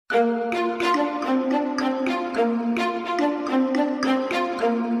Welcome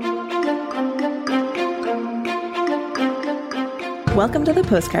to the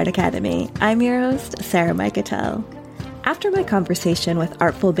Postcard Academy. I'm your host, Sarah Michatel. After my conversation with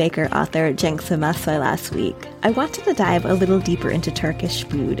Artful Baker author Cenk Semasoy last week, I wanted to dive a little deeper into Turkish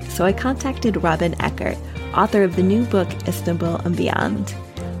food, so I contacted Robin Eckert, author of the new book Istanbul and Beyond.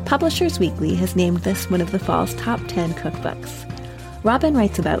 Publishers Weekly has named this one of the fall's top 10 cookbooks. Robin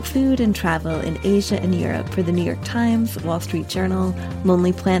writes about food and travel in Asia and Europe for the New York Times, Wall Street Journal,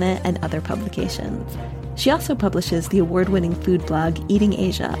 Lonely Planet, and other publications. She also publishes the award-winning food blog Eating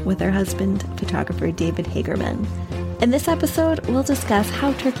Asia with her husband, photographer David Hagerman. In this episode, we'll discuss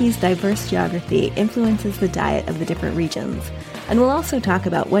how Turkey's diverse geography influences the diet of the different regions, and we'll also talk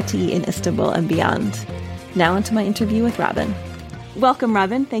about what to eat in Istanbul and beyond. Now onto my interview with Robin. Welcome,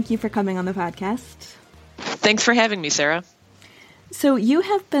 Robin. Thank you for coming on the podcast. Thanks for having me, Sarah. So you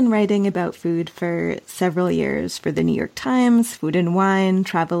have been writing about food for several years for the New York Times, Food and Wine,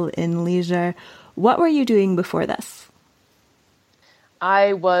 Travel and Leisure. What were you doing before this?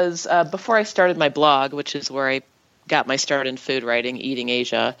 I was, before I started my blog, which is where I got my start in food writing, Eating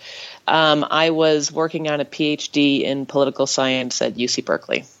Asia, I was working on a PhD in political science at UC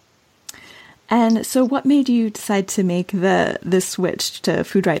Berkeley. And so what made you decide to make the switch to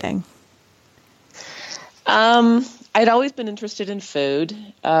food writing? I'd always been interested in food,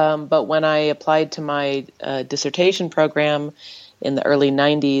 but when I applied to my dissertation program in the early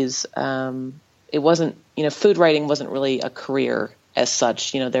 90s, it wasn't, food writing wasn't really a career as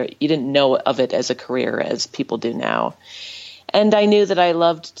such. You didn't know of it as a career as people do now. And I knew that I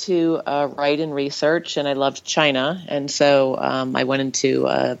loved to write and research, and I loved China. And so I went into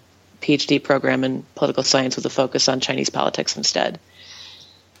a PhD program in political science with a focus on Chinese politics instead.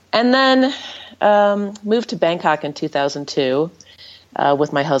 And then moved to Bangkok in 2002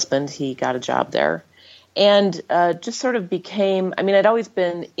 with my husband. He got a job there. And just sort of became, I'd always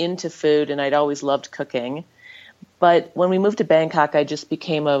been into food and I'd always loved cooking. But when we moved to Bangkok, I just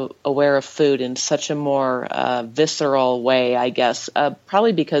became aware of food in such a more visceral way, I guess,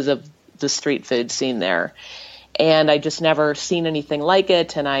 probably because of the street food scene there. And I just never seen anything like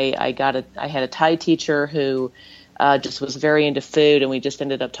it. And I had a Thai teacher who just was very into food, and we just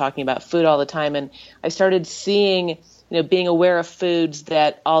ended up talking about food all the time. And I started seeing, being aware of foods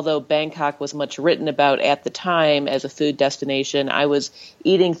that, although Bangkok was much written about at the time as a food destination, I was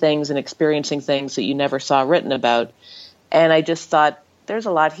eating things and experiencing things that you never saw written about. And I just thought, there's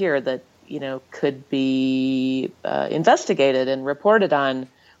a lot here that, could be investigated and reported on.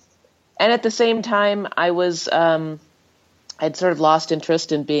 And at the same time, I'd sort of lost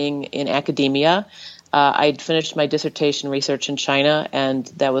interest in being in academia. I'd finished my dissertation research in China, and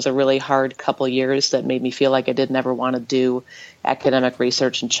that was a really hard couple years that made me feel like I didn't ever want to do academic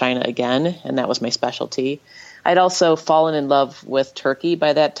research in China again, and that was my specialty. I'd also fallen in love with Turkey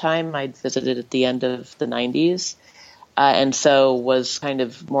by that time. I'd visited at the end of the 90s, and so was kind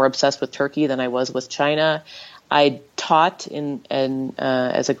of more obsessed with Turkey than I was with China. I taught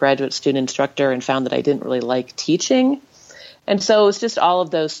as a graduate student instructor and found that I didn't really like teaching. And so it was just all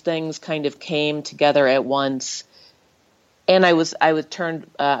of those things kind of came together at once. And I was a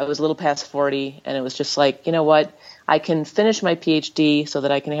little past 40, and it was just like, you know what, I can finish my PhD so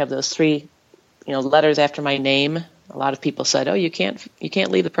that I can have those 3, letters after my name. A lot of people said, oh, you can't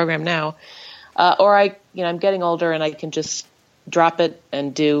leave the program now. Or I'm getting older and I can just drop it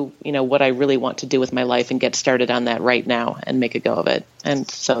and do, what I really want to do with my life and get started on that right now and make a go of it. And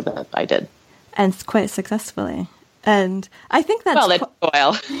so that I did. And quite successfully. And I think that's... Well, that took a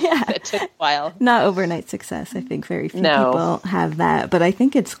while. Yeah. It took a while. Not overnight success. I think very few people have that. But I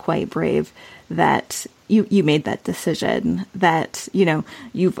think it's quite brave that you made that decision, that,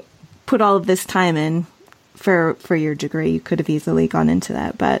 you've put all of this time in for your degree. You could have easily gone into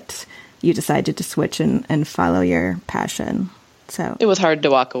that, but you decided to switch and follow your passion. So it was hard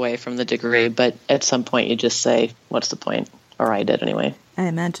to walk away from the degree, but at some point you just say, what's the point? Or I did anyway. I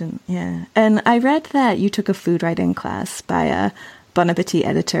imagine, yeah. And I read that you took a food writing class by a Bon Appetit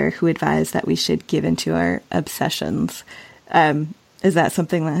editor who advised that we should give into our obsessions. Is that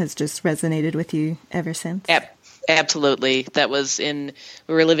something that has just resonated with you ever since? Absolutely. We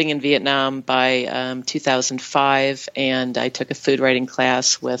were living in Vietnam by 2005, and I took a food writing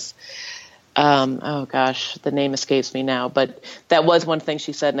class with, the name escapes me now, but that was one thing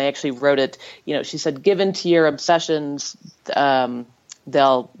she said, and I actually wrote it. She said, give into your obsessions,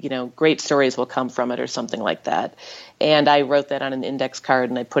 great stories will come from it, or something like that. And I wrote that on an index card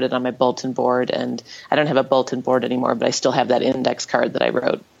and I put it on my bulletin board, and I don't have a bulletin board anymore, but I still have that index card that I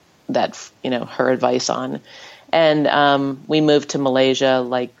wrote that, her advice on. And we moved to Malaysia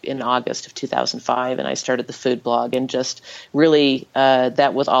like in August of 2005, and I started the food blog, and just really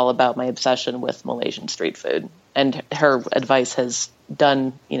that was all about my obsession with Malaysian street food. And her advice has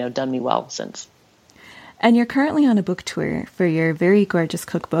done me well since. And you're currently on a book tour for your very gorgeous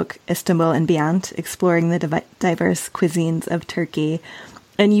cookbook, Istanbul and Beyond, exploring the diverse cuisines of Turkey.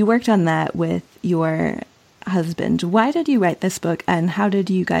 And you worked on that with your husband. Why did you write this book, and how did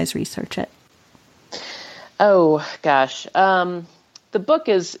you guys research it? Oh, gosh. The book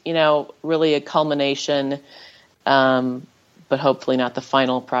is, really a culmination, but hopefully not the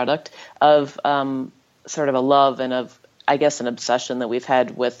final product, of sort of a love and of, I guess, an obsession that we've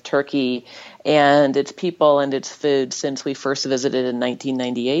had with Turkey and its people and its food since we first visited in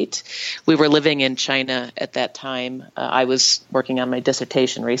 1998. We were living in China at that time. I was working on my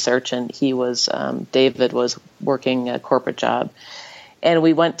dissertation research, and David was working a corporate job. And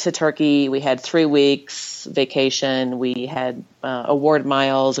we went to Turkey. We had 3 weeks vacation. We had award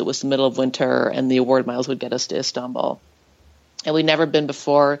miles. It was the middle of winter, and the award miles would get us to Istanbul. And we'd never been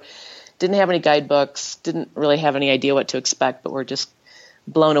before, didn't have any guidebooks, didn't really have any idea what to expect, but we're just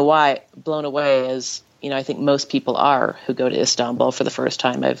blown away as, I think most people are who go to Istanbul for the first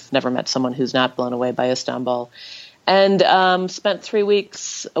time. I've never met someone who's not blown away by Istanbul. And spent 3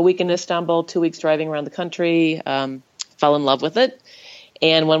 weeks, a week in Istanbul, 2 weeks driving around the country, fell in love with it.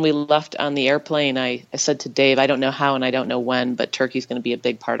 And when we left on the airplane, I said to Dave, I don't know how and I don't know when, but Turkey's going to be a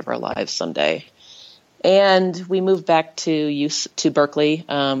big part of our lives someday. And we moved back to Berkeley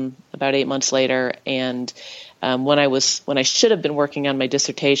about 8 months later. And when I should have been working on my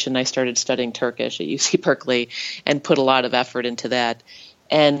dissertation, I started studying Turkish at UC Berkeley and put a lot of effort into that.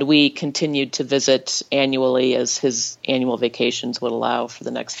 And we continued to visit annually as his annual vacations would allow for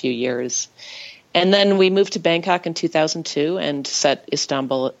the next few years. And then we moved to Bangkok in 2002 and set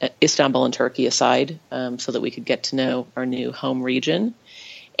Istanbul and Turkey aside so that we could get to know our new home region,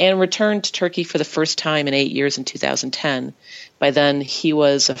 and returned to Turkey for the first time in 8 years in 2010. By then, he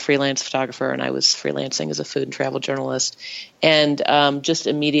was a freelance photographer, and I was freelancing as a food and travel journalist. And just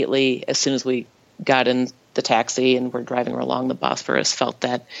immediately, as soon as we got in the taxi and were driving along the Bosphorus, felt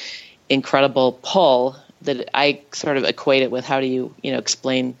that incredible pull that I sort of equate it with how do you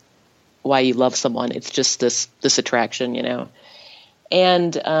explain why you love someone. It's just this attraction,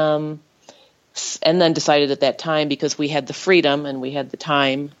 and then decided at that time, because we had the freedom and we had the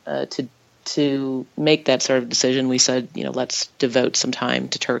time to make that sort of decision, we said, let's devote some time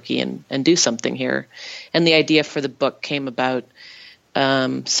to Turkey and do something here. And the idea for the book came about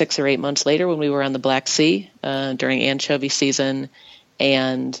 6 or 8 months later when we were on the Black Sea during anchovy season,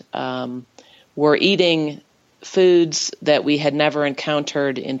 and were eating foods that we had never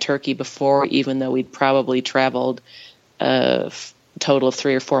encountered in Turkey before, even though we'd probably traveled a total of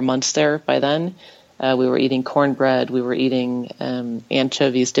 3 or 4 months there by then. We were eating cornbread. We were eating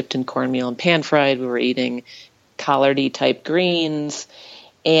anchovies dipped in cornmeal and pan-fried. We were eating collardy type greens.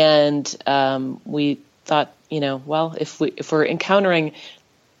 And we thought, well, if we're encountering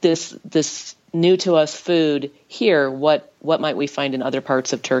this new to us food here, what might we find in other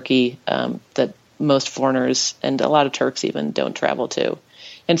parts of Turkey that most foreigners and a lot of Turks even don't travel to?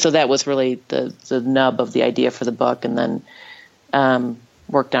 And so that was really the nub of the idea for the book, and then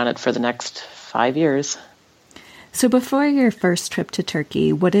worked on it for the next 5 years. So before your first trip to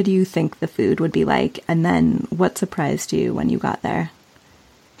Turkey, what did you think the food would be like? And then what surprised you when you got there?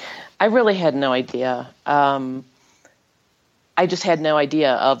 I really had no idea. I just had no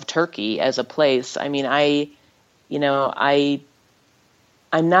idea of Turkey as a place. I mean, I'm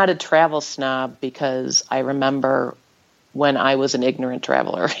not a travel snob because I remember when I was an ignorant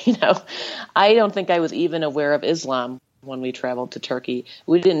traveler. I don't think I was even aware of Islam when we traveled to Turkey.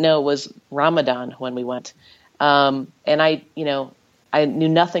 We didn't know it was Ramadan when we went. And I knew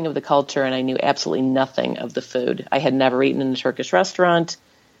nothing of the culture, and I knew absolutely nothing of the food. I had never eaten in a Turkish restaurant.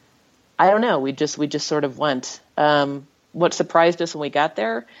 I don't know. We just sort of went. What surprised us when we got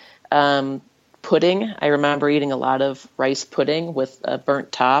there, pudding. I remember eating a lot of rice pudding with a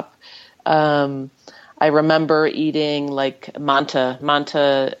burnt top. I remember eating like manta,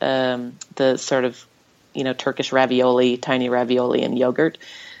 the sort of, Turkish ravioli, tiny ravioli and yogurt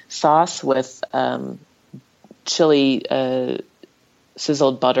sauce with chili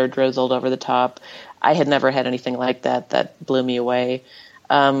sizzled butter drizzled over the top. I had never had anything like that. That blew me away.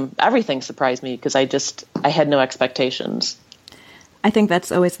 Everything surprised me because I had no expectations. I think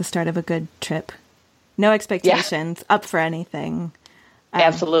that's always the start of a good trip. No expectations, up for anything.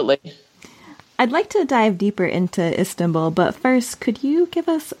 Absolutely. I'd like to dive deeper into Istanbul, but first, could you give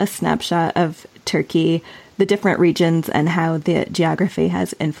us a snapshot of Turkey, the different regions, and how the geography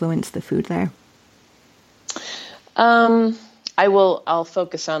has influenced the food there? I'll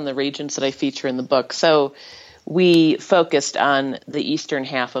focus on the regions that I feature in the book. So we focused on the eastern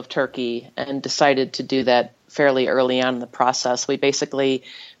half of Turkey and decided to do that fairly early on in the process. We basically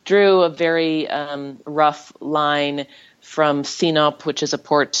drew a very rough line from Sinop, which is a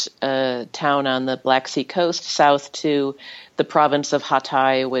port town on the Black Sea coast, south to the province of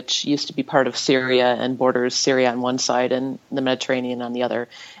Hatay, which used to be part of Syria and borders Syria on one side and the Mediterranean on the other.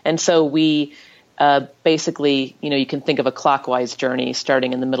 And so we basically, you can think of a clockwise journey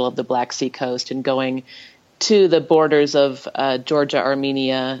starting in the middle of the Black Sea coast and going to the borders of Georgia,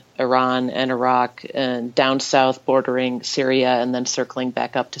 Armenia, Iran, and Iraq, and down south bordering Syria, and then circling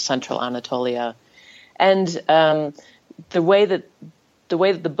back up to central Anatolia. And the way that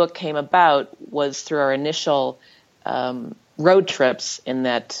the book came about was through our initial road trips in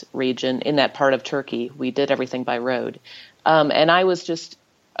that region, in that part of Turkey. We did everything by road. And I was just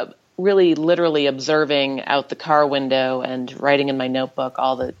really literally observing out the car window and writing in my notebook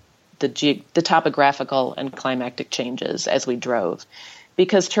all the topographical and climatic changes as we drove.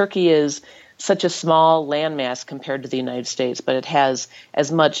 Because Turkey is such a small landmass compared to the United States, but it has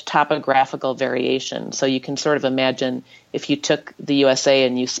as much topographical variation. So you can sort of imagine if you took the USA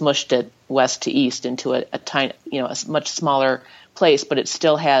and you smushed it west to east into a tiny, a much smaller place, but it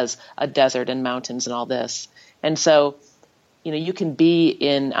still has a desert and mountains and all this. And so, you can be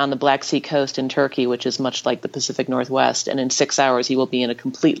on the Black Sea coast in Turkey, which is much like the Pacific Northwest, and in 6 hours you will be in a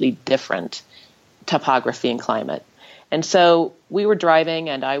completely different topography and climate. And so we were driving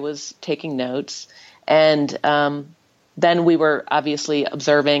and I was taking notes, and then we were obviously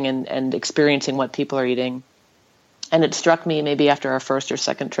observing and experiencing what people are eating. And it struck me maybe after our first or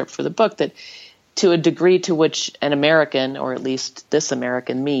second trip for the book that to a degree to which an American, or at least this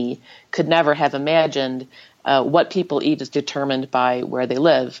American me, could never have imagined what people eat is determined by where they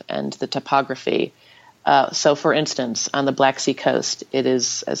live and the topography. So, for instance, on the Black Sea coast, it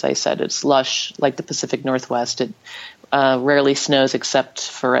is, as I said, it's lush like the Pacific Northwest. It rarely snows except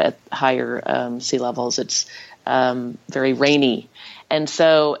for at higher sea levels. It's very rainy. And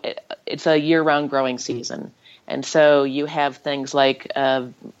so it's a year-round growing season. And so you have things like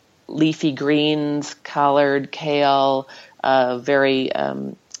leafy greens, collard, kale, very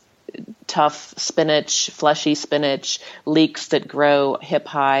tough spinach, fleshy spinach, leeks that grow hip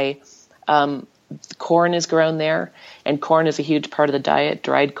high. Corn is grown there, and corn is a huge part of the diet.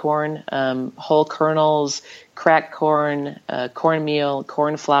 Dried corn, whole kernels, cracked corn, cornmeal,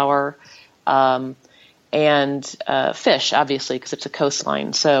 corn flour, and fish, obviously, because it's a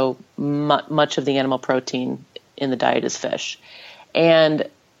coastline. So much of the animal protein in the diet is fish. And,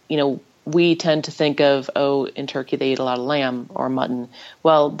 we tend to think of, in Turkey they eat a lot of lamb or mutton.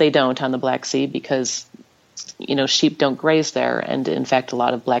 Well, they don't on the Black Sea because, sheep don't graze there. And in fact, a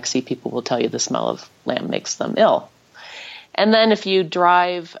lot of Black Sea people will tell you the smell of lamb makes them ill. And then if you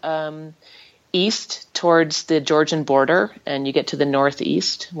drive east towards the Georgian border and you get to the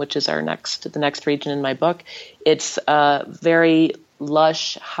northeast, which is the next region in my book, it's very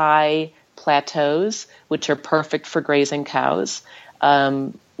lush, high plateaus, which are perfect for grazing cows.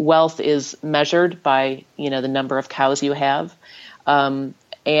 Wealth is measured by, the number of cows you have.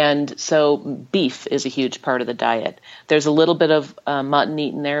 And so beef is a huge part of the diet. There's a little bit of mutton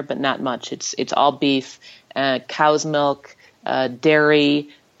eaten there, but not much. It's all beef, cow's milk, dairy,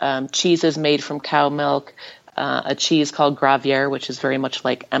 cheeses made from cow milk, a cheese called Gruyere, which is very much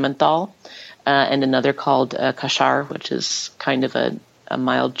like Emmental, and another called Kaşar, which is kind of a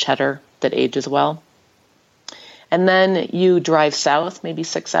mild cheddar that ages well. And then you drive south, maybe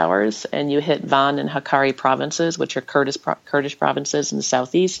 6 hours, and you hit Van and Hakkari provinces, which are Kurdish provinces in the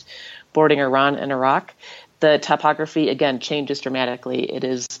southeast, bordering Iran and Iraq. The topography, again, changes dramatically. It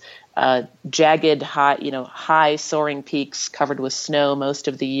is jagged, high soaring peaks covered with snow most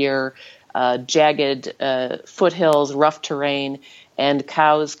of the year, jagged foothills, rough terrain, and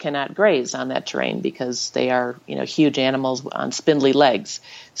cows cannot graze on that terrain because they are, huge animals on spindly legs.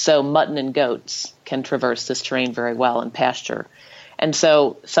 So mutton and goats can traverse this terrain very well and pasture. And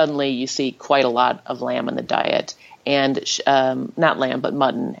so suddenly you see quite a lot of lamb in the diet, and not lamb, but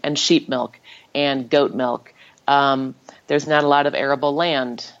mutton, and sheep milk and goat milk. There's not a lot of arable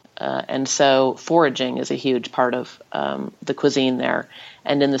land. And so foraging is a huge part of the cuisine there.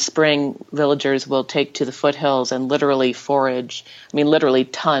 And in the spring, villagers will take to the foothills and literally forage, literally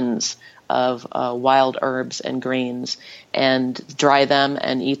tons of wild herbs and greens, and dry them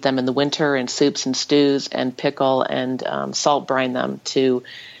and eat them in the winter in soups and stews, and pickle and salt brine them to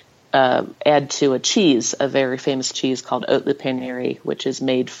add to a cheese, a very famous cheese called Otlu Peyniri, which is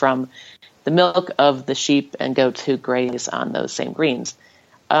made from the milk of the sheep and goats who graze on those same greens.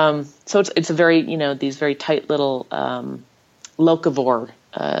 So it's a very, these very tight little locavore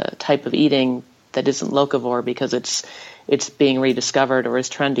type of eating that isn't locavore because it's being rediscovered or is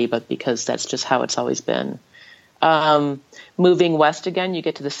trendy, but because that's just how it's always been. Moving west again, you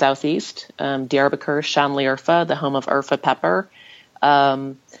get to the southeast, Diyarbakir, Şanlıurfa, the home of Urfa pepper,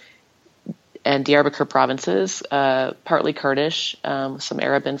 and Diyarbakir provinces, partly Kurdish, some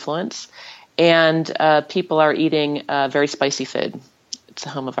Arab influence. And people are eating very spicy food. It's the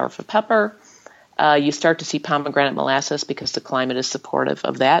home of Urfa pepper. You start to see pomegranate molasses because the climate is supportive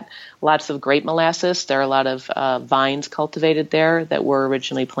of that. Lots of grape molasses. There are a lot of vines cultivated there that were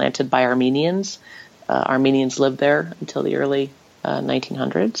originally planted by Armenians. Armenians lived there until the early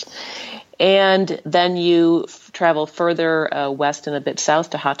 1900s. And then you travel further west and a bit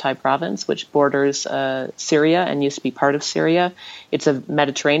south to Hatay province, which borders Syria and used to be part of Syria. It's a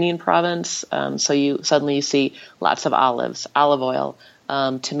Mediterranean province, so you suddenly see lots of olives, olive oil,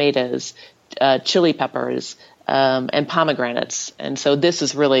 tomatoes, chili peppers, and pomegranates. And so this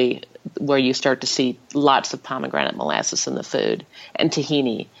is really where you start to see lots of pomegranate molasses in the food, and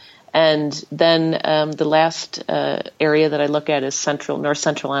tahini. And then the last area that I look at is north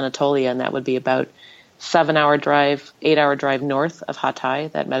central Anatolia, and that would be about 7-hour drive, 8-hour drive north of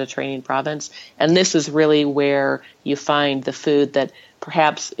Hatay, that Mediterranean province. And this is really where you find the food that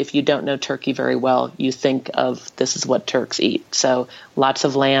perhaps if you don't know Turkey very well, you think of this is what Turks eat. So lots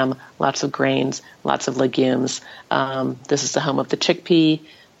of lamb, lots of grains, lots of legumes. This is the home of the chickpea.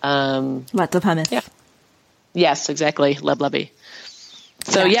 Lots of hummus. Yeah. Yes, exactly. Leblebi.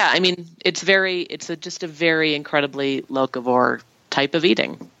 So yeah, I mean, it's just a very incredibly locavore type of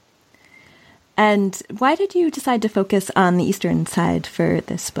eating. And why did you decide to focus on the Eastern side for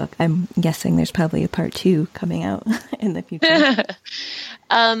this book? I'm guessing there's probably a part 2 coming out in the future.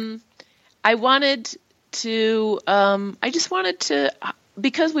 I just wanted to,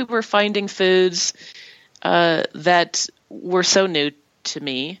 because we were finding foods that were so new to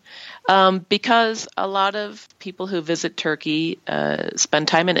me, because a lot of people who visit Turkey spend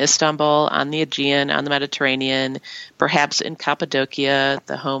time in Istanbul, on the Aegean, on the Mediterranean, perhaps in Cappadocia,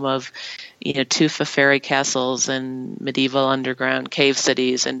 the home of Tufa fairy castles and medieval underground cave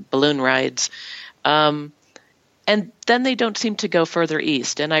cities and balloon rides. And then they don't seem to go further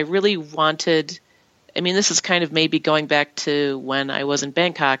east. And I really wanted, this is kind of maybe going back to when I was in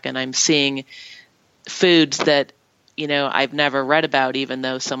Bangkok and I'm seeing foods that I've never read about, even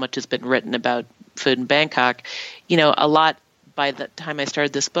though so much has been written about food in Bangkok. A lot by the time I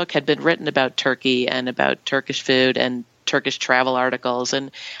started this book had been written about Turkey and about Turkish food and Turkish travel articles. And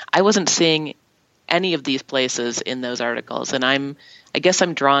I wasn't seeing any of these places in those articles. And I guess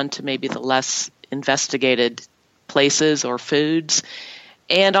I'm drawn to maybe the less investigated places or foods.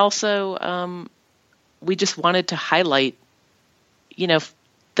 And also, we just wanted to highlight,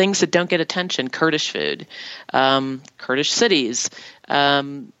 things that don't get attention, Kurdish food, Kurdish cities,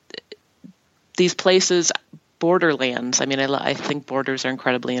 these places, borderlands. I think borders are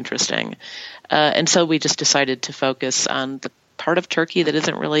incredibly interesting. And so we just decided to focus on the part of Turkey that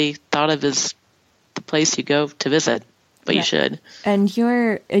isn't really thought of as the place you go to visit, but you should. And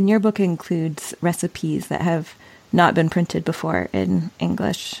your book includes recipes that have not been printed before in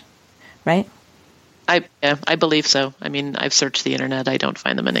English, right? I believe so. I've searched the internet. I don't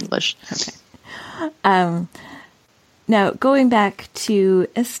find them in English. Okay. Now, going back to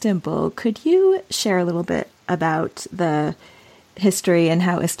Istanbul, could you share a little bit about the history and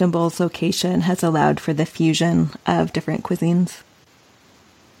how Istanbul's location has allowed for the fusion of different cuisines?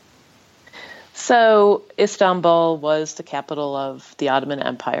 So Istanbul was the capital of the Ottoman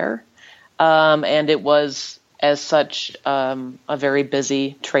Empire, and it was, as such, a very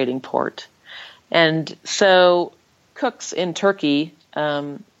busy trading port. And so cooks in Turkey,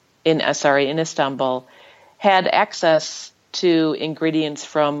 in Istanbul, had access to ingredients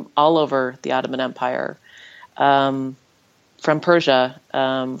from all over the Ottoman Empire, from Persia,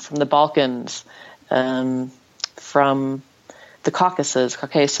 from the Balkans, from the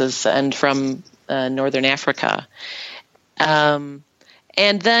Caucasus, and from Northern Africa. And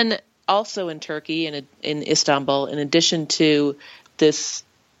then also in Turkey, in Istanbul, in addition to this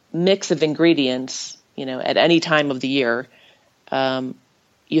mix of ingredients, at any time of the year,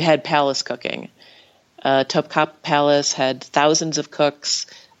 you had palace cooking. Topkapı Palace had thousands of cooks.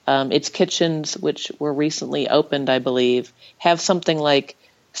 Its kitchens, which were recently opened, I believe, have something like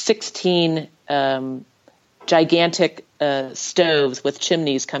 16 gigantic stoves with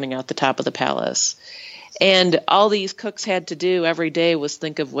chimneys coming out the top of the palace. And all these cooks had to do every day was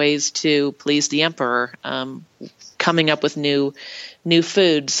think of ways to please the emperor, coming up with new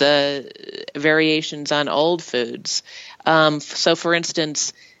foods, variations on old foods. So, for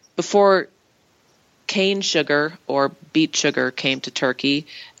instance, before cane sugar or beet sugar came to Turkey,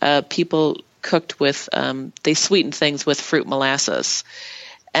 people cooked with, they sweetened things with fruit molasses.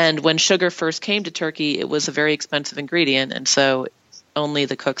 And when sugar first came to Turkey, it was a very expensive ingredient, and so only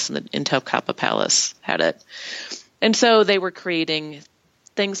the cooks in Topkapi Palace had it. And so they were creating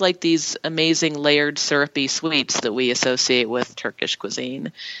things like these amazing layered syrupy sweets that we associate with Turkish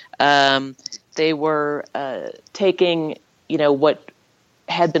cuisine. They were taking, what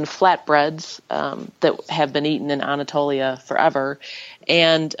had been flatbreads that have been eaten in Anatolia forever,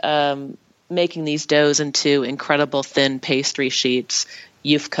 and making these doughs into incredible thin pastry sheets,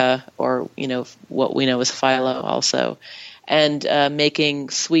 yufka, or what we know as phyllo also, and making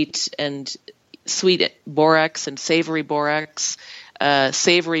sweet boreks and savory boreks.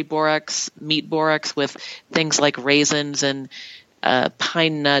 Savory boreks, meat boreks with things like raisins and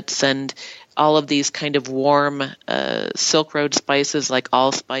pine nuts and all of these kind of warm Silk Road spices like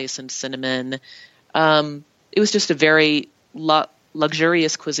allspice and cinnamon. It was just a very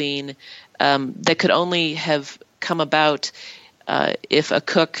luxurious cuisine that could only have come about if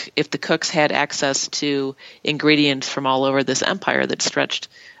the cooks had access to ingredients from all over this empire that stretched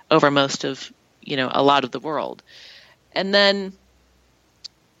over most of, a lot of the world. And then,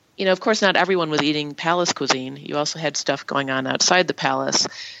 of course, not everyone was eating palace cuisine. You also had stuff going on outside the palace.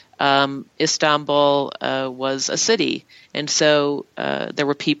 Istanbul was a city, and so there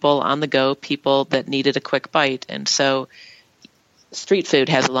were people on the go, people that needed a quick bite. And so street food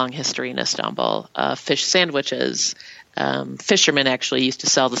has a long history in Istanbul. Fish sandwiches. Fishermen actually used to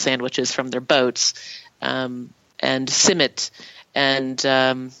sell the sandwiches from their boats, and simit and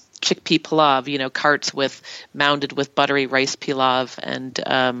chickpea pilav, carts mounded with buttery rice pilav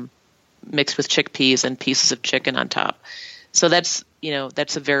and mixed with chickpeas and pieces of chicken on top. So that's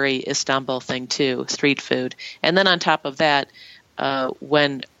a very Istanbul thing too, street food. And then on top of that,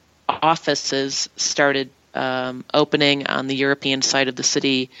 when offices started opening on the European side of the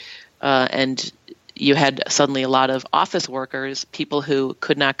city, and you had suddenly a lot of office workers, people who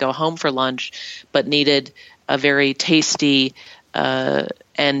could not go home for lunch but needed a very tasty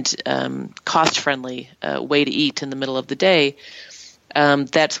and cost-friendly way to eat in the middle of the day.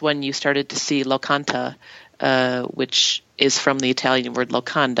 That's when you started to see locanda, which is from the Italian word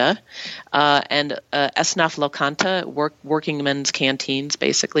locanda, and esnaf lokanta, working men's canteens,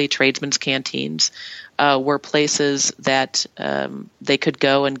 basically tradesmen's canteens, were places that they could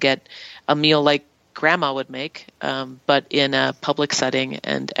go and get a meal like grandma would make, but in a public setting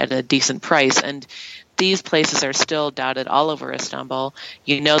and at a decent price. And these places are still dotted all over Istanbul.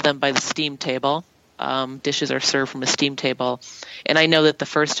 You know them by the steam table. Dishes are served from a steam table. And I know that the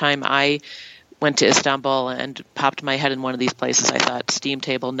first time I went to Istanbul and popped my head in one of these places, I thought, steam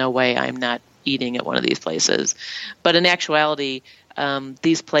table, no way, I'm not eating at one of these places. But in actuality,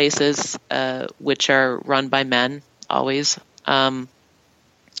 these places, which are run by men always, and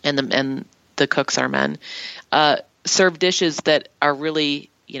the cooks are men, serve dishes that are really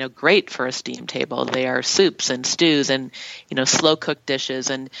great for a steam table. They are soups and stews and, slow cooked dishes.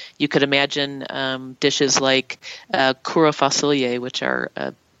 And you could imagine dishes like kuru fasulye, which are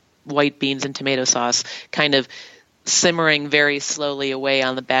white beans and tomato sauce, kind of simmering very slowly away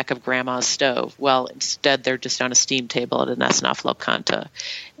on the back of grandma's stove. Well, instead, they're just on a steam table at an esnaf lokanta.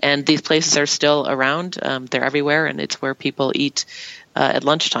 And these places are still around. They're everywhere, and it's where people eat at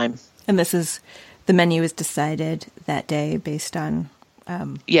lunchtime. And the menu is decided that day based on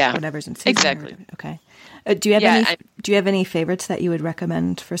whatever's in season. Exactly. Okay. Do you have any favorites that you would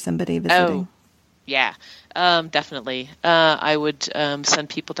recommend for somebody visiting? Oh, yeah, definitely. I would send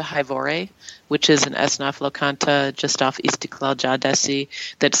people to Hayvore, which is an esnaf lokanta just off Istiklal Caddesi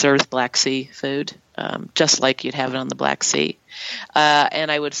that serves Black Sea food, just like you'd have it on the Black Sea. And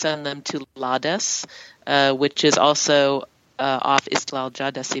I would send them to Lades, which is also off Istiklal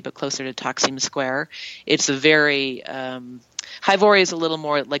Caddesi, but closer to Taksim Square. It's a very Hayvore is a little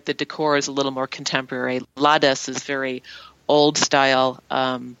more like the decor is a little more contemporary. Lades is very old style.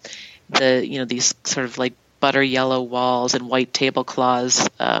 These sort of like butter yellow walls and white tablecloths.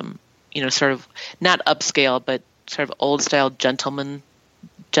 Sort of not upscale, but sort of old style gentleman's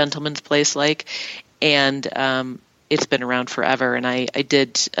place like. And it's been around forever. And I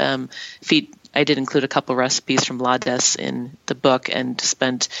did include a couple recipes from Lades in the book and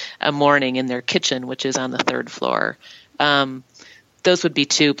spent a morning in their kitchen, which is on the third floor. Those would be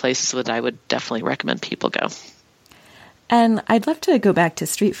two places that I would definitely recommend people go. And I'd love to go back to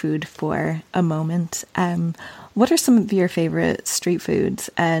street food for a moment. What are some of your favorite street foods,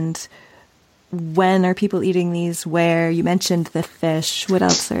 and when are people eating these? Where? You mentioned the fish. What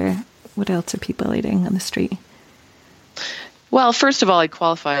else are people eating on the street? Well, first of all, I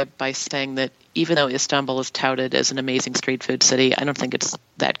qualify by saying that even though Istanbul is touted as an amazing street food city, I don't think it's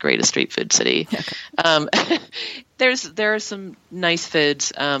that great a street food city. Okay. There are some nice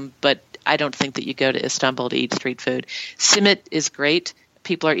foods, but I don't think that you go to Istanbul to eat street food. Simit is great.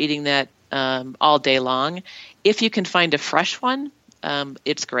 People are eating that all day long. If you can find a fresh one,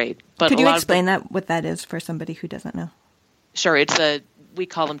 it's great. But could you explain what that is for somebody who doesn't know? Sure. We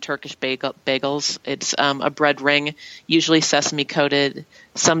call them Turkish bagels. It's a bread ring, usually sesame coated,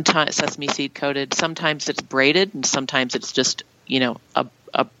 sometimes sesame seed coated. Sometimes it's braided, and sometimes it's just a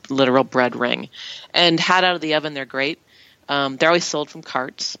literal bread ring. And hot out of the oven, they're great. They're always sold from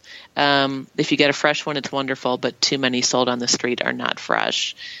carts. If you get a fresh one, it's wonderful, but too many sold on the street are not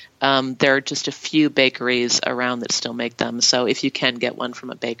fresh. There are just a few bakeries around that still make them, so if you can get one from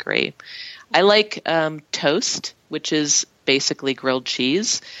a bakery. I like toast, which is basically grilled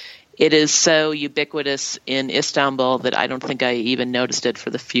cheese. It is so ubiquitous in Istanbul that I don't think I even noticed it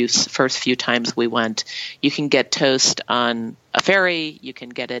for the first few times we went. You can get toast on a ferry. You can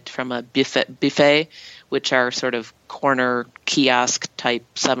get it from a buffet, which are sort of corner kiosk type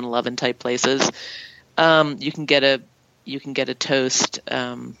 7-Eleven type places. You can get a toast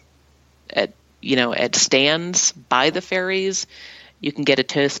at stands by the ferries. You can get a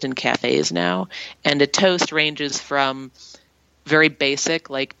toast in cafes now, and a toast ranges from very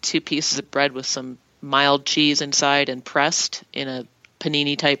basic, like 2 pieces of bread with some mild cheese inside and pressed in a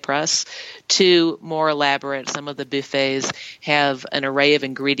panini type press, to more elaborate. Some of the buffets have an array of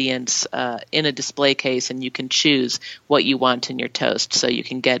ingredients in a display case, and you can choose what you want in your toast. So you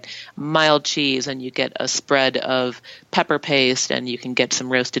can get mild cheese, and you get a spread of pepper paste, and you can get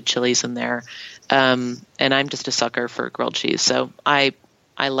some roasted chilies in there. And I'm just a sucker for grilled cheese, so I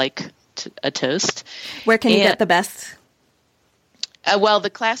like a toast. Where can you get the best? Well, the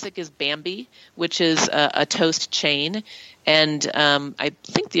classic is Bambi, which is a toast chain. And I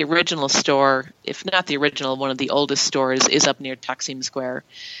think the original store, if not the original, one of the oldest stores, is up near Taksim Square.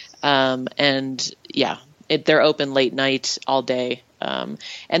 And yeah, they're open late night all day.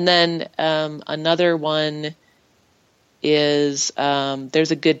 And then another one is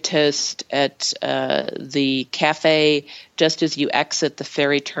there's a good toast at the cafe just as you exit the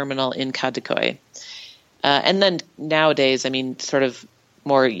ferry terminal in Kadıköy. And then nowadays, I mean, sort of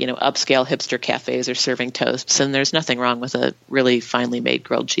more, upscale hipster cafes are serving toasts, and there's nothing wrong with a really finely made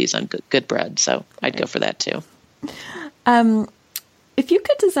grilled cheese on good bread. So I'd go for that too. If you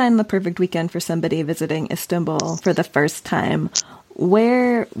could design the perfect weekend for somebody visiting Istanbul for the first time,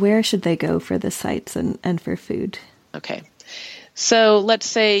 where should they go for the sights and for food? Okay. So let's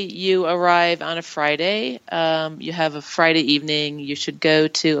say you arrive on a Friday. You have a Friday evening. You should go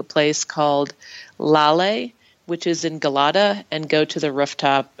to a place called Lale, which is in Galata, and go to the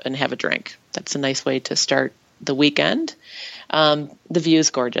rooftop and have a drink. That's a nice way to start the weekend. The view is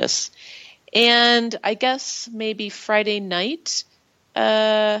gorgeous. And I guess maybe Friday night,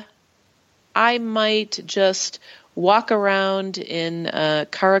 I might just walk around in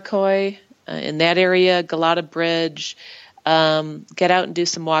Karaköy, in that area, Galata Bridge, get out and do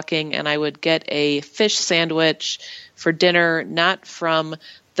some walking, and I would get a fish sandwich for dinner, not from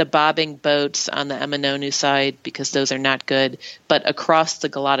the bobbing boats on the Eminönü side, because those are not good, but across the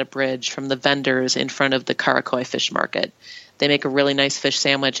Galata Bridge from the vendors in front of the Karaköy fish market. They make a really nice fish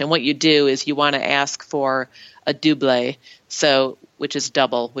sandwich, and what you do is you want to ask for a double, which is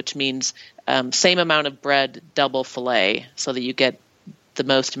double, which means same amount of bread, double fillet, so that you get the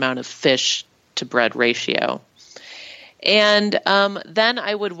most amount of fish to bread ratio. And then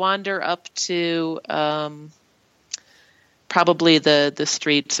I would wander up to probably the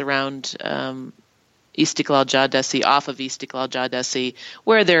streets around Istiklal Caddesi, off of Istiklal Caddesi,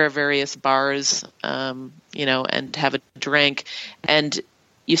 where there are various bars, and have a drink. And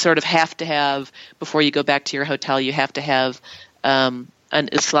you sort of have to have, before you go back to your hotel, you have to have an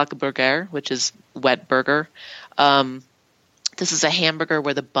ıslak burger, which is wet burger. This is a hamburger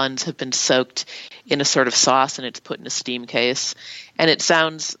where the buns have been soaked in a sort of sauce and it's put in a steam case. And it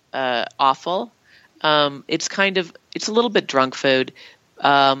sounds awful. It's a little bit drunk food,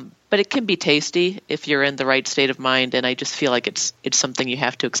 but it can be tasty if you're in the right state of mind. And I just feel like it's something you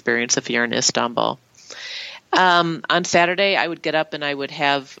have to experience if you're in Istanbul. On Saturday, I would get up and I would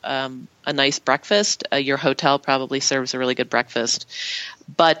have a nice breakfast. Your hotel probably serves a really good breakfast.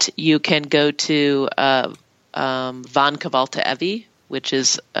 But you can go to Van Kahvaltı Evi, which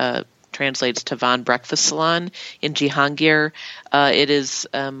is translates to Van Breakfast Salon in Cihangir. It is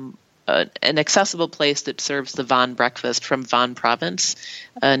a an accessible place that serves the Van breakfast from Van province,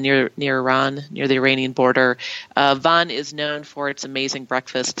 near Iran, near the Iranian border. Van is known for its amazing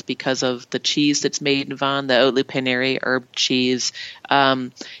breakfast because of the cheese that's made in Van, the Haut Lupanary herb cheese.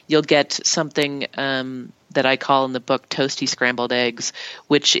 You'll get something that I call in the book toasty scrambled eggs,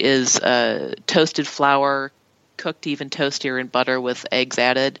 which is toasted flour cooked even toastier in butter with eggs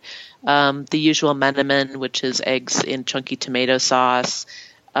added. The usual menemen, which is eggs in chunky tomato sauce.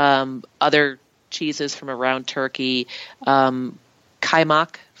 Other cheeses from around Turkey.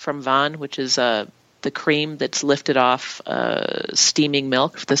 Kaymak from Van, which is the cream that's lifted off steaming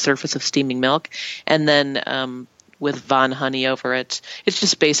milk, the surface of steaming milk, and then with Van honey over it. It's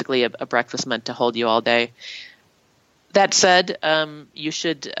just basically a breakfast meant to hold you all day. That said, you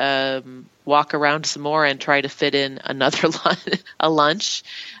should walk around some more and try to fit in another lunch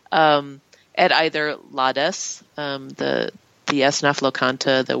at either Lades, the Esnaf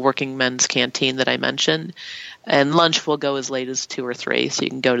Locanta, the working men's canteen that I mentioned, and lunch will go as late as 2 or 3, so you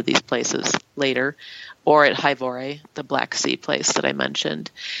can go to these places later, or at Hayvore, the Black Sea place that I mentioned.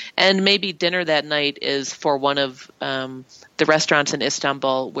 And maybe dinner that night is for one of the restaurants in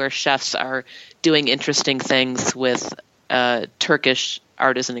Istanbul where chefs are doing interesting things with Turkish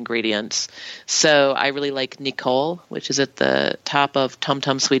artisan ingredients. So I really like Nicole, which is at the top of Tom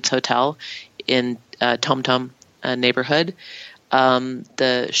Tom Sweets Hotel in Tom Tom neighborhood.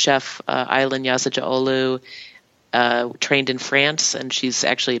 The chef Aylan Yazıcıoğlu trained in France, and she's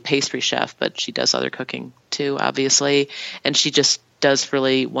actually a pastry chef, but she does other cooking too, obviously. And she just does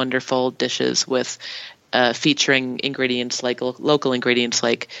really wonderful dishes with featuring ingredients like local ingredients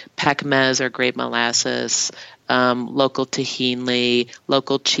like pekmez or grape molasses, local tahini,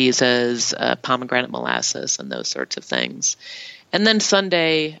 local cheeses, pomegranate molasses, and those sorts of things. And then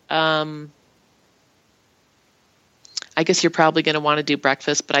Sunday, I guess you're probably going to want to do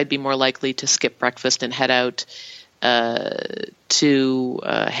breakfast, but I'd be more likely to skip breakfast and head out to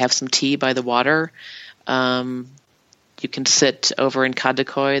have some tea by the water. You can sit over in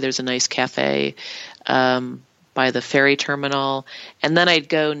Kadıköy. There's a nice cafe by the ferry terminal. And then I'd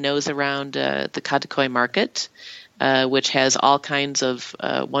go nose around the Kadıköy market, which has all kinds of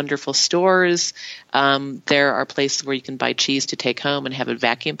wonderful stores. There are places where you can buy cheese to take home and have it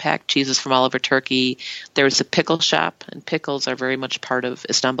vacuum packed, cheeses from all over Turkey. There's a pickle shop, and pickles are very much part of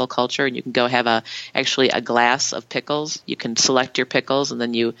Istanbul culture. And you can go have actually a glass of pickles. You can select your pickles, and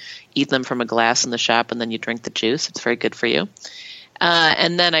then you eat them from a glass in the shop, and then you drink the juice. It's very good for you.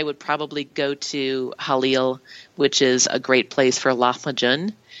 And then I would probably go to Halil, which is a great place for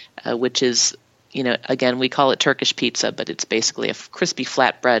lahmacun, which is, again, we call it Turkish pizza, but it's basically a crispy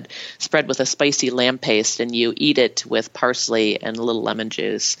flatbread spread with a spicy lamb paste, and you eat it with parsley and a little lemon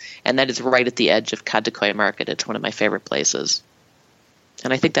juice. And that is right at the edge of Kadıköy Market. It's one of my favorite places.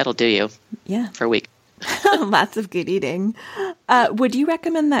 And I think that'll do you for a week. Lots of good eating. Would you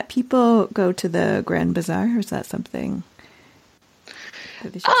recommend that people go to the Grand Bazaar, or is that something?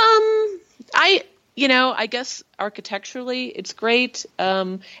 I guess architecturally it's great.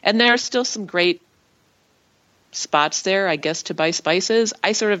 And there are still some great spots there, I guess, to buy spices.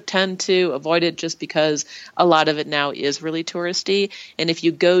 I sort of tend to avoid it just because a lot of it now is really touristy. And if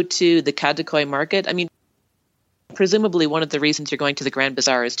you go to the Kadıköy market, I mean, presumably one of the reasons you're going to the Grand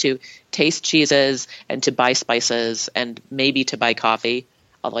Bazaar is to taste cheeses and to buy spices and maybe to buy coffee,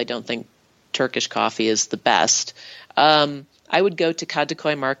 although I don't think Turkish coffee is the best. I would go to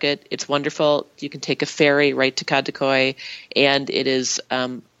Kadıköy Market. It's wonderful. You can take a ferry right to Kadıköy, and it is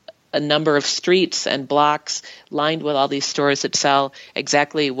a number of streets and blocks lined with all these stores that sell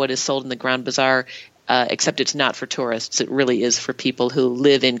exactly what is sold in the Grand Bazaar, except it's not for tourists. It really is for people who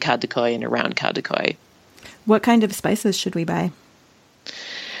live in Kadıköy and around Kadıköy. What kind of spices should we buy?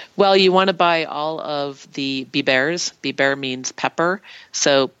 Well, you want to buy all of the bibers. Biber means pepper.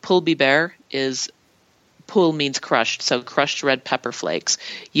 So pul biber pul means crushed, so crushed red pepper flakes.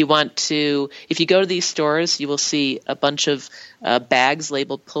 You want to, if you go to these stores, you will see a bunch of bags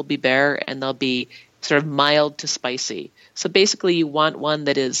labeled pul biber, and they'll be sort of mild to spicy. So basically you want one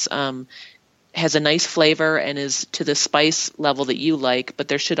that is has a nice flavor and is to the spice level that you like, but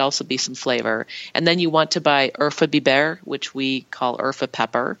there should also be some flavor. And then you want to buy Urfa biber, which we call Urfa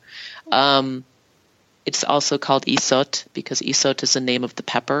pepper. It's also called isot because isot is the name of the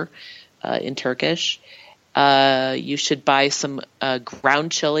pepper in Turkish. You should buy some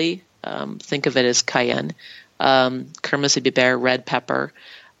ground chili. Think of it as cayenne. Kırmızı biber, red pepper.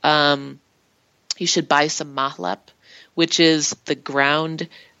 You should buy some mahlep, which is the ground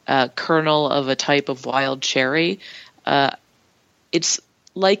kernel of a type of wild cherry. It's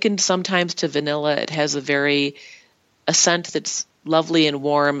likened sometimes to vanilla. It has a very a scent that's lovely and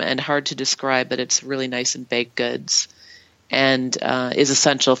warm and hard to describe, but it's really nice in baked goods, and is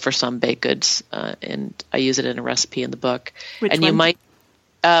essential for some baked goods. And I use it in a recipe in the book. Which and one? You might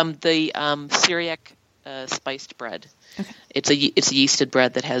the Syriac spiced bread. Okay. It's a yeasted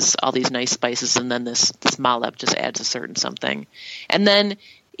bread that has all these nice spices, and then this malab just adds a certain something. And then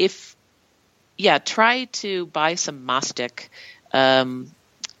try to buy some mastic,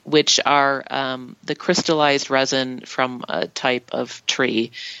 which are the crystallized resin from a type of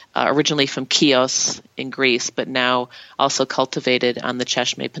tree, originally from Chios in Greece, but now also cultivated on the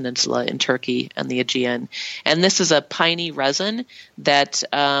Cheshme Peninsula in Turkey and the Aegean. And this is a piney resin that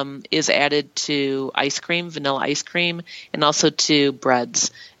is added to ice cream, vanilla ice cream, and also to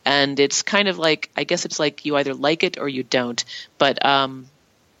breads. And it's kind of like, I guess it's like you either like it or you don't, but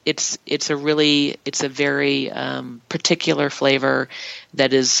it's a very particular flavor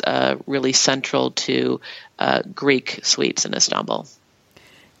that is really central to Greek sweets in Istanbul.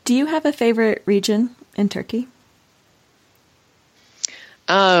 Do you have a favorite region in Turkey?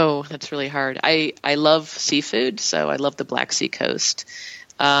 Oh, that's really hard. I love seafood, so I love the Black Sea coast.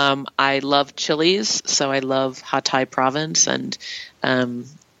 I love chilies, so I love Hatay province and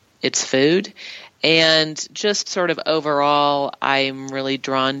its food. And just sort of overall, I'm really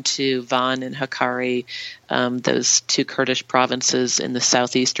drawn to Van and Hakkari, those two Kurdish provinces in the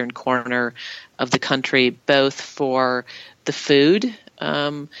southeastern corner of the country, both for the food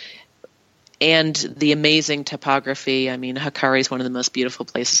and the amazing topography. I mean, Hakkari is one of the most beautiful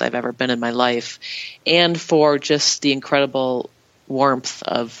places I've ever been in my life, and for just the incredible warmth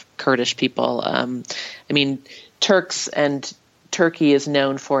of Kurdish people. I mean, Turkey is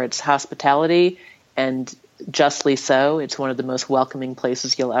known for its hospitality, and justly so. It's one of the most welcoming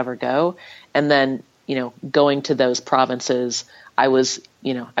places you'll ever go. And then, going to those provinces, I was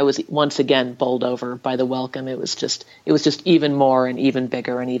once again bowled over by the welcome. It was just even more and even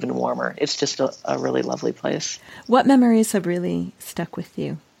bigger and even warmer. It's just a really lovely place. What memories have really stuck with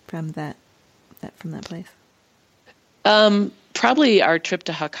you from that place? Probably our trip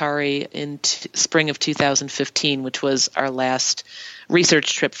to Hakkari in spring of 2015, which was our last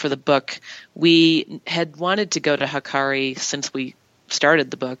research trip for the book. We had wanted to go to Hakkari since we started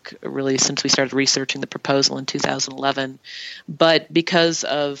the book, really since we started researching the proposal in 2011. But because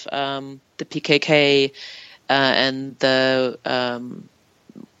of the PKK and the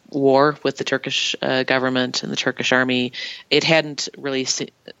war with the Turkish government and the Turkish army, it hadn't really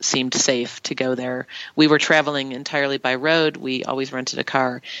seemed safe to go there. We were traveling entirely by road. We always rented a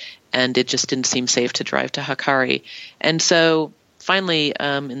car, and it just didn't seem safe to drive to Hakkari. And so finally,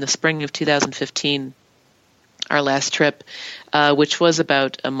 in the spring of 2015, our last trip, which was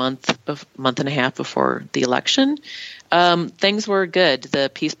about a month and a half before the election, things were good. The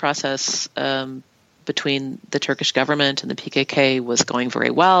peace process between the Turkish government and the PKK was going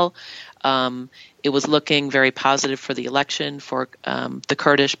very well. It was looking very positive for the election, for the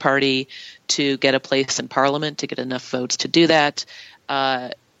Kurdish party to get a place in parliament, to get enough votes to do that.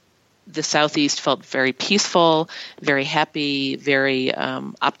 The Southeast felt very peaceful, very happy, very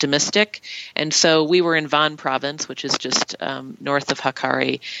optimistic. And so we were in Van province, which is just north of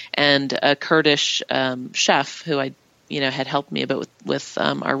Hakkari, and a Kurdish chef who I had helped me a bit with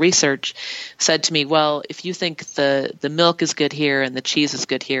our research, said to me, well, if you think the milk is good here and the cheese is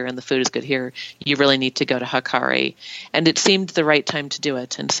good here and the food is good here, you really need to go to Hakkari. And it seemed the right time to do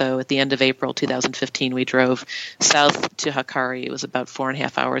it. And so at the end of April 2015, we drove south to Hakkari. It was about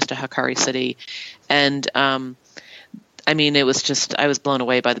 4.5 hours to Hakkari city. And it was just, I was blown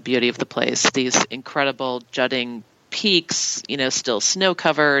away by the beauty of the place. These incredible jutting peaks, still snow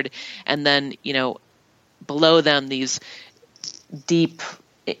covered. And then, below them, these deep,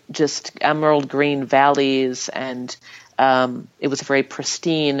 just emerald green valleys, and it was very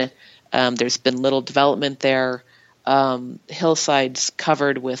pristine. There's been little development there. Hillsides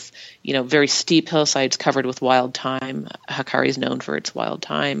covered with, very steep hillsides covered with wild thyme. Hakkari is known for its wild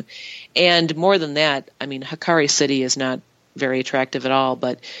thyme. And more than that, Hakkari city is not very attractive at all,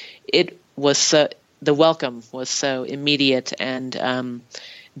 but it was the welcome was so immediate and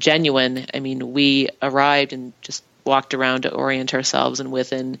genuine. We arrived and just walked around to orient ourselves, and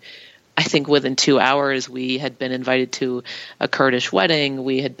within 2 hours we had been invited to a Kurdish wedding.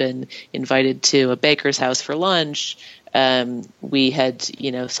 We had been invited to a baker's house for lunch. We had,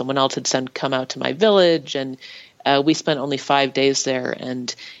 someone else had come out to my village, and we spent only 5 days there,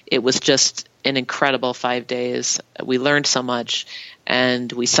 and it was just an incredible 5 days. We learned so much,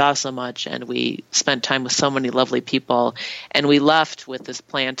 and we saw so much, and we spent time with so many lovely people. And we left with this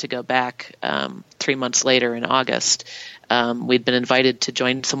plan to go back 3 months later in August. We'd been invited to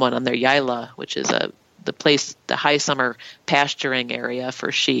join someone on their yaila, which is a the high summer pasturing area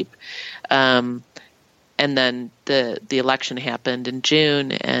for sheep. And then the election happened in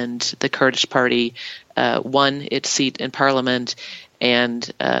June, and the Kurdish party won its seat in parliament. And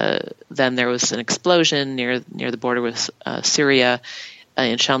then there was an explosion near the border with Syria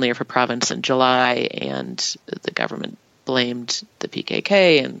in Şanlıurfa province in July, and the government blamed the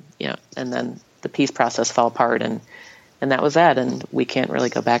PKK, and then the peace process fell apart, and that was that. And we can't really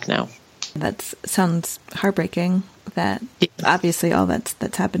go back now. That sounds heartbreaking. That obviously all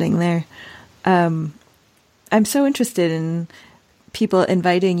that's happening there. I'm so interested in people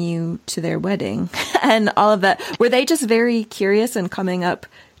inviting you to their wedding and all of that. Were they just very curious and coming up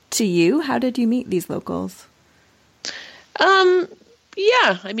to you? How did you meet these locals?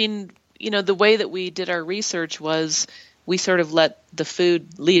 Yeah, I mean, the way that we did our research was we sort of let the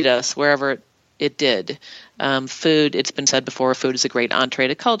food lead us wherever it did. Food, it's been said before, food is a great entree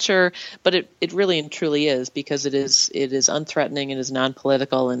to culture, but it really and truly is, because it is unthreatening and is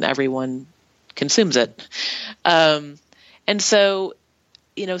non-political, and everyone consumes it. And so,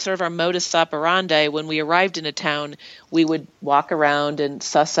 sort of our modus operandi, when we arrived in a town, we would walk around and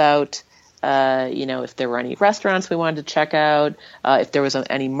suss out, if there were any restaurants we wanted to check out, if there was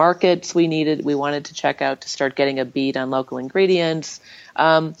any markets we wanted to check out to start getting a beat on local ingredients.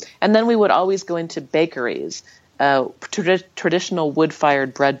 And then we would always go into bakeries, traditional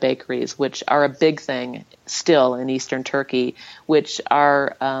wood-fired bread bakeries, which are a big thing still in Eastern Turkey, which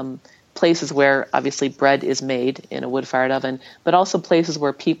are places where obviously bread is made in a wood-fired oven, but also places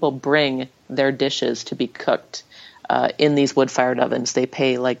where people bring their dishes to be cooked in these wood-fired ovens. They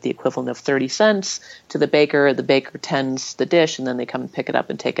pay like the equivalent of 30 cents to the baker. The baker tends the dish, and then they come and pick it up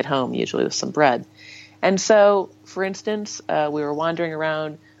and take it home, usually with some bread. And so, for instance, we were wandering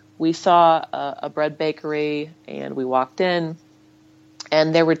around. We saw a bread bakery, and we walked in,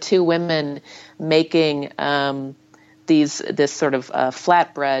 and there were two women making this sort of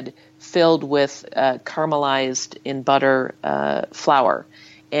flatbread filled with caramelized in butter flour.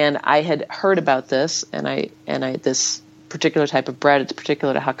 And I had heard about this, and I this particular type of bread, it's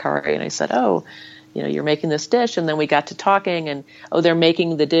particular to Hakkari, and I said, "Oh, you're making this dish." And then we got to talking, and they're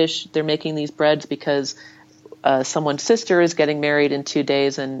making these breads because someone's sister is getting married in 2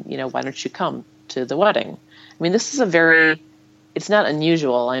 days, and why don't you come to the wedding? I mean, this is it's not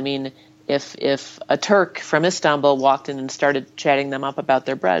unusual. I mean, if a Turk from Istanbul walked in and started chatting them up about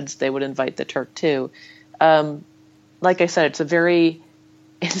their breads, they would invite the Turk too. Like I said,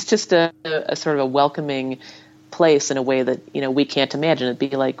 it's just a sort of a welcoming place in a way that, we can't imagine. It'd be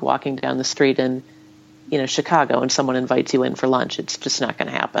like walking down the street in, Chicago, and someone invites you in for lunch. It's just not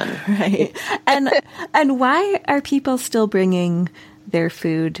going to happen. Right. And why are people still bringing their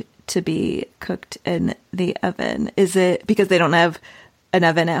food to be cooked in the oven? Is it because they don't have an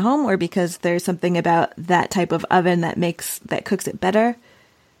oven at home, or because there's something about that type of oven that cooks it better?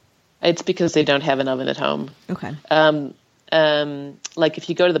 It's because they don't have an oven at home. Okay. Like if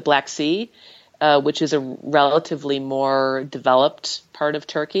you go to the Black Sea, which is a relatively more developed part of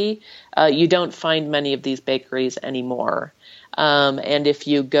Turkey, you don't find many of these bakeries anymore. And if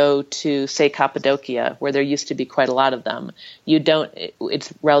you go to, say, Cappadocia, where there used to be quite a lot of them,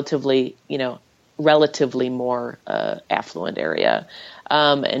 it's relatively more affluent area.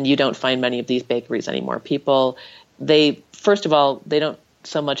 And you don't find many of these bakeries anymore. People, first of all, they don't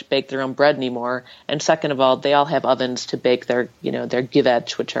so much bake their own bread anymore, and second of all, they all have ovens to bake their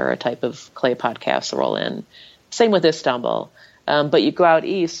güveç, which are a type of clay pot casserole in. Same with Istanbul. But you go out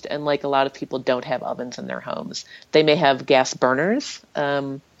east, and like a lot of people don't have ovens in their homes. They may have gas burners,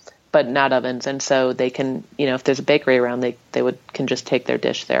 but not ovens, and so they can, if there's a bakery around, they can just take their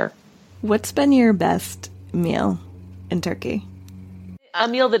dish there. What's been your best meal in Turkey? A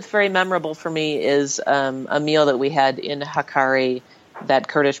meal that's very memorable for me is a meal that we had in Hakkari, that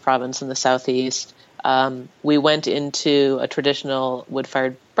Kurdish province in the southeast. We went into a traditional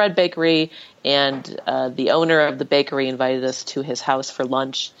wood-fired bread bakery, and the owner of the bakery invited us to his house for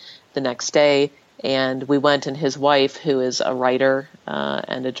lunch the next day. And we went, and his wife, who is a writer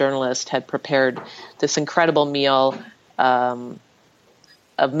and a journalist, had prepared this incredible meal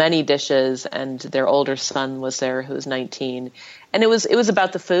of many dishes, and their older son was there, who was 19. And it was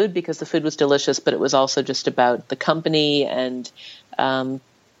about the food, because the food was delicious, but it was also just about the company and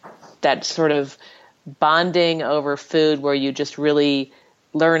that sort of bonding over food, where you just really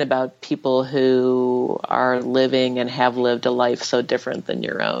learn about people who are living and have lived a life so different than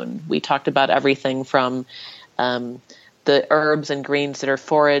your own. We talked about everything from the herbs and greens that are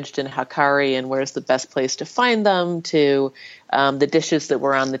foraged in Hakkari and where's the best place to find them, to the dishes that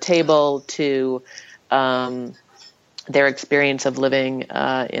were on the table, to their experience of living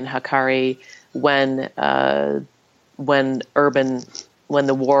in Hakkari. when the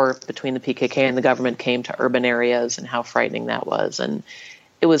war between the PKK and the government came to urban areas and how frightening that was. And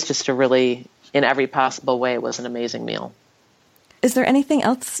it was just in every possible way, it was an amazing meal. Is there anything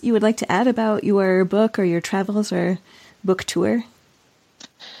else you would like to add about your book or your travels or book tour?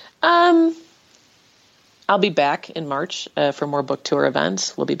 I'll be back in March for more book tour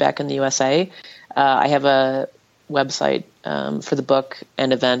events. We'll be back in the USA. I have a website for the book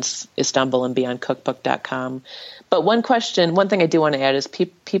and events, IstanbulandBeyondCookbook.com. But one thing I do want to add is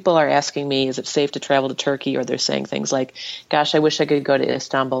people are asking me, is it safe to travel to Turkey? Or they're saying things like, gosh, I wish I could go to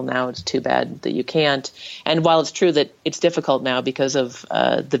Istanbul now. It's too bad that you can't. And while it's true that it's difficult now because of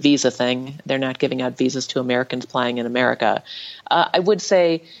the visa thing, they're not giving out visas to Americans flying in America. I would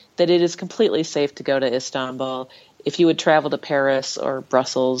say that it is completely safe to go to Istanbul. If you would travel to Paris or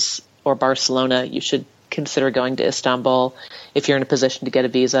Brussels or Barcelona, you should consider going to Istanbul if you're in a position to get a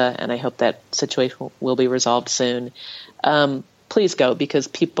visa, and I hope that situation will be resolved soon. Please go, because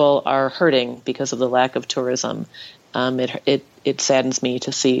people are hurting because of the lack of tourism. It saddens me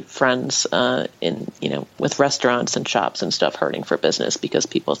to see friends with restaurants and shops and stuff hurting for business because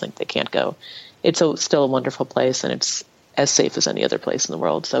people think they can't go. It's still a wonderful place, and it's as safe as any other place in the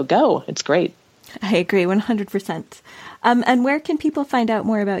world. So go. It's great. I agree 100%. And where can people find out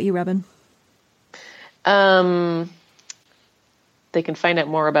more about you, Robin? They can find out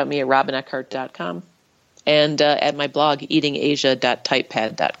more about me at robineckhart.com and at my blog,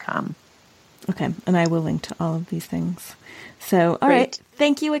 eatingasia.typepad.com. Okay, and I will link to all of these things. So, all right.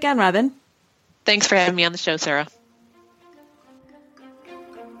 Thank you again, Robin. Thanks for having me on the show, Sarah.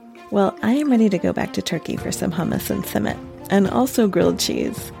 Well, I am ready to go back to Turkey for some hummus and simit, and also grilled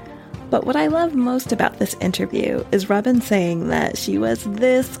cheese. But what I love most about this interview is Robin saying that she was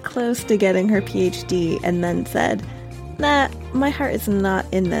this close to getting her PhD and then said, nah, my heart is not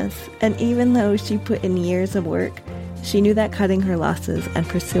in this. And even though she put in years of work, she knew that cutting her losses and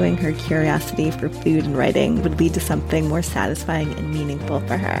pursuing her curiosity for food and writing would lead to something more satisfying and meaningful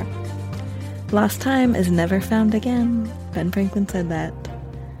for her. Lost time is never found again. Ben Franklin said that.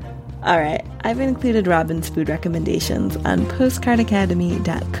 All right, I've included Robin's food recommendations on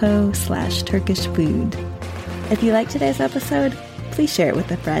postcardacademy.co/Turkish food. If you liked today's episode, please share it with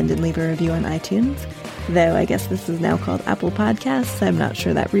a friend and leave a review on iTunes. Though I guess this is now called Apple Podcasts. I'm not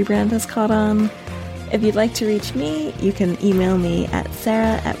sure that rebrand has caught on. If you'd like to reach me, you can email me at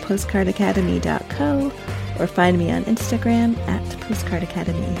sarah@postcardacademy.co or find me on Instagram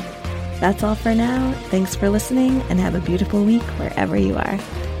 @postcardacademy. That's all for now. Thanks for listening and have a beautiful week wherever you are.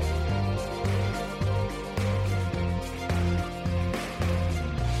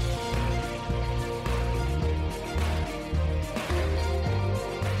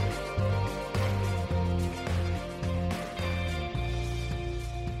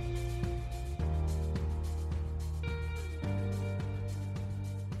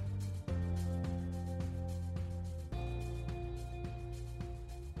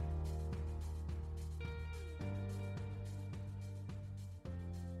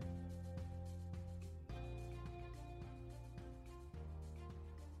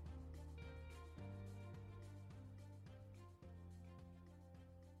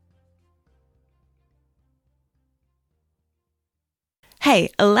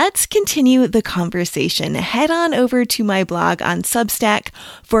 Hey, let's continue the conversation. Head on over to my blog on Substack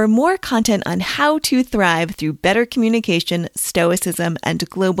for more content on how to thrive through better communication, stoicism, and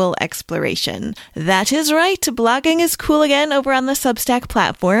global exploration. That is right, blogging is cool again over on the Substack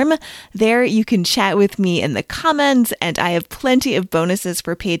platform. There you can chat with me in the comments, and I have plenty of bonuses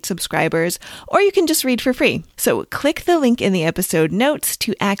for paid subscribers, or you can just read for free. So click the link in the episode notes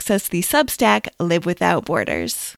to access the Substack Live Without Borders.